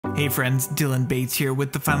Hey friends, Dylan Bates here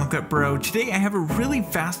with the Final Cut Bro. Today I have a really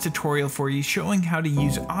fast tutorial for you showing how to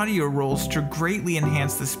use audio rolls to greatly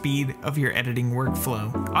enhance the speed of your editing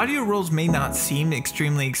workflow. Audio rolls may not seem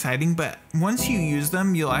extremely exciting, but once you use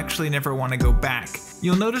them, you'll actually never want to go back.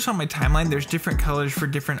 You'll notice on my timeline there's different colors for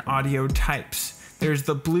different audio types. There's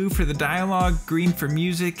the blue for the dialogue, green for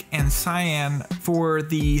music, and cyan for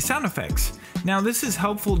the sound effects. Now this is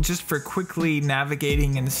helpful just for quickly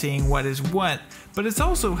navigating and seeing what is what, but it's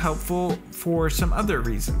also helpful for some other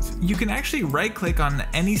reasons. You can actually right click on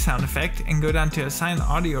any sound effect and go down to assign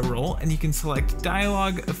audio roll, and you can select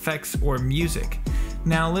dialogue, effects, or music.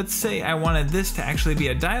 Now let's say I wanted this to actually be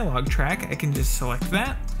a dialogue track. I can just select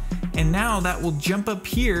that, and now that will jump up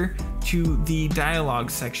here to the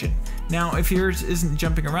dialogue section. Now if yours isn't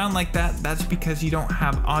jumping around like that, that's because you don't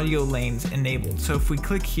have audio lanes enabled. So if we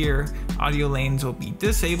click here, audio lanes will be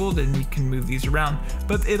disabled and you can move these around,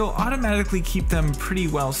 but it'll automatically keep them pretty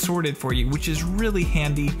well sorted for you, which is really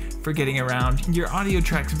handy for getting around your audio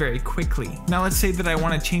tracks very quickly. Now let's say that I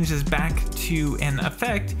want to change this back to an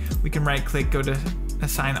effect. We can right click, go to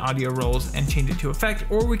assign audio rolls and change it to effect,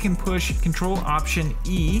 or we can push Control Option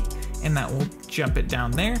E and that will jump it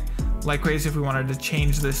down there. Likewise, if we wanted to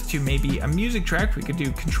change this to maybe a music track, we could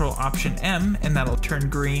do Control Option M and that'll turn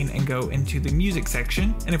green and go into the music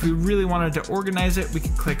section. And if we really wanted to organize it, we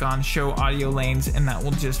could click on Show Audio Lanes and that will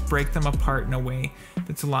just break them apart in a way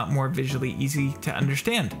that's a lot more visually easy to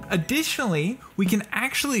understand. Additionally, we can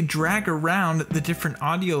actually drag around the different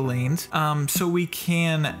audio lanes so we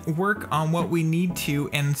can work on what we need to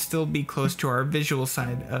and still be close to our visual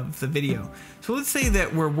side of the video. So let's say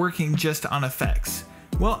that we're working just on effects.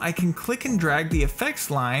 Well, I can click and drag the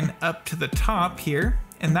effects line up to the top here,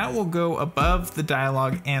 and that will go above the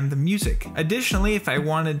dialogue and the music. Additionally, if I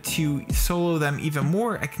wanted to solo them even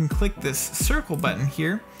more, I can click this circle button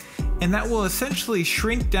here, and that will essentially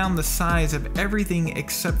shrink down the size of everything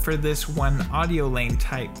except for this one audio lane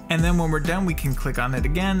type. And then when we're done, we can click on it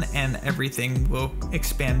again and everything will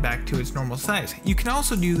expand back to its normal size. You can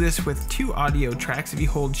also do this with two audio tracks if you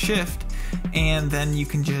hold Shift, and then you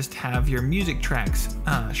can just have your music tracks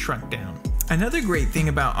shrunk down. Another great thing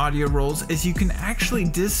about audio rolls is you can actually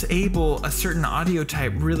disable a certain audio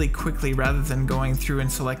type really quickly rather than going through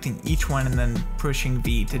and selecting each one and then pushing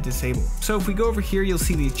V to disable. So if we go over here, you'll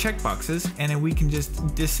see these checkboxes, and then we can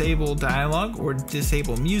just disable dialogue or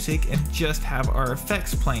disable music and just have our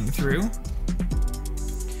effects playing through,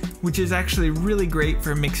 which is actually really great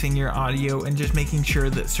for mixing your audio and just making sure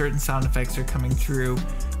that certain sound effects are coming through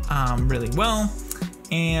really well.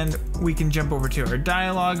 And we can jump over to our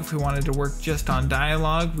dialogue. If we wanted to work just on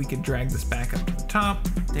dialogue, we could drag this back up to the top.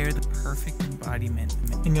 They're the perfect embodiment.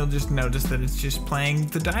 And you'll just notice that it's just playing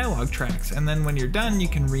the dialogue tracks. And then when you're done, you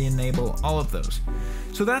can re-enable all of those.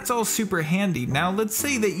 So that's all super handy. Now let's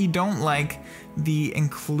say that you don't like the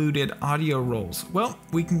included audio rolls. Well,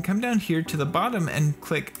 we can come down here to the bottom and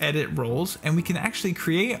click Edit Rolls, and we can actually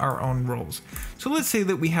create our own rolls. So let's say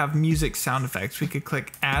that we have music sound effects. We could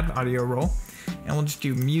click Add Audio Roll, and we'll just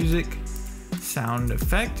do music sound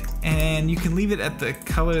effect, and you can leave it at the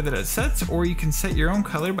color that it sets, or you can set your own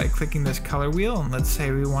color by clicking this color wheel. And let's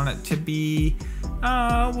say we want it to be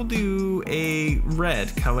we'll do a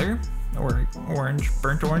red color, or orange,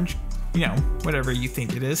 burnt orange, you know, whatever you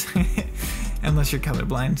think it is. Unless you're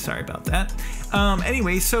colorblind, sorry about that.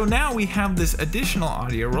 Anyway, so now we have this additional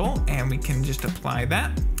audio roll, and we can just apply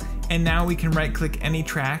that, and now we can right click any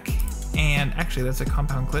track, and actually that's a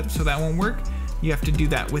compound clip, so that won't work. You have to do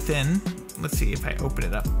that within. Let's see if I open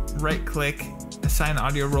it up. Right click, assign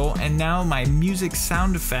audio roll, and now my music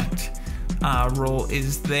sound effect roll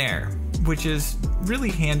is there, which is really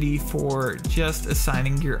handy for just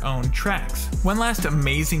assigning your own tracks. One last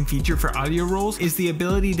amazing feature for audio rolls is the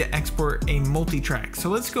ability to export a multi-track. So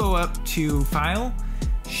let's go up to File,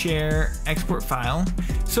 Share, Export File.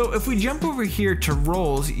 So if we jump over here to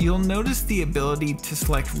rolls, you'll notice the ability to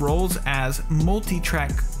select rolls as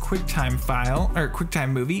multi-track QuickTime file or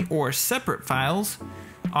QuickTime movie, or separate files,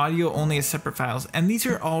 audio only as separate files. And these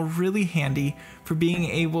are all really handy for being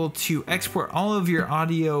able to export all of your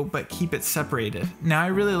audio but keep it separated. Now I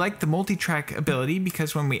really like the multi-track ability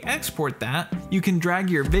because when we export that, you can drag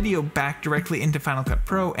your video back directly into Final Cut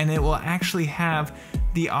Pro and it will actually have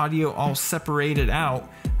the audio all separated out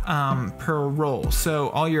per roll. So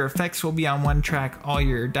all your effects will be on one track, all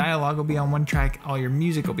your dialogue will be on one track, all your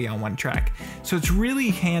music will be on one track. So it's really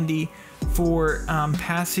handy for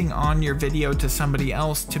passing on your video to somebody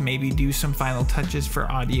else to maybe do some final touches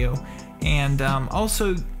for audio. And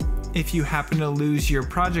also, if you happen to lose your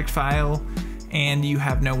project file and you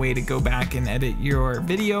have no way to go back and edit your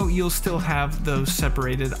video, you'll still have those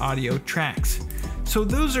separated audio tracks. So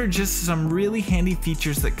those are just some really handy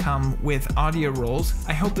features that come with audio rolls.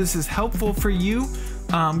 I hope this is helpful for you.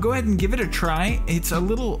 Go ahead and give it a try. It's a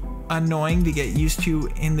little annoying to get used to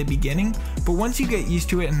in the beginning, but once you get used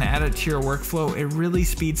to it and add it to your workflow, it really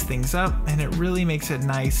speeds things up and it really makes it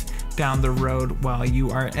nice down the road while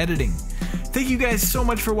you are editing. Thank you guys so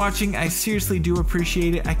much for watching. I seriously do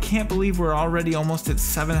appreciate it. I can't believe we're already almost at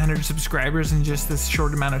 700 subscribers in just this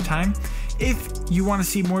short amount of time. If you want to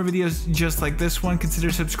see more videos just like this one,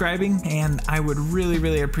 consider subscribing and I would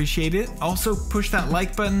really appreciate it. Also, push that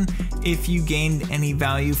like button if you gained any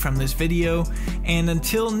value from this video. And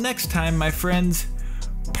until next time, my friends,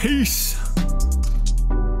 peace.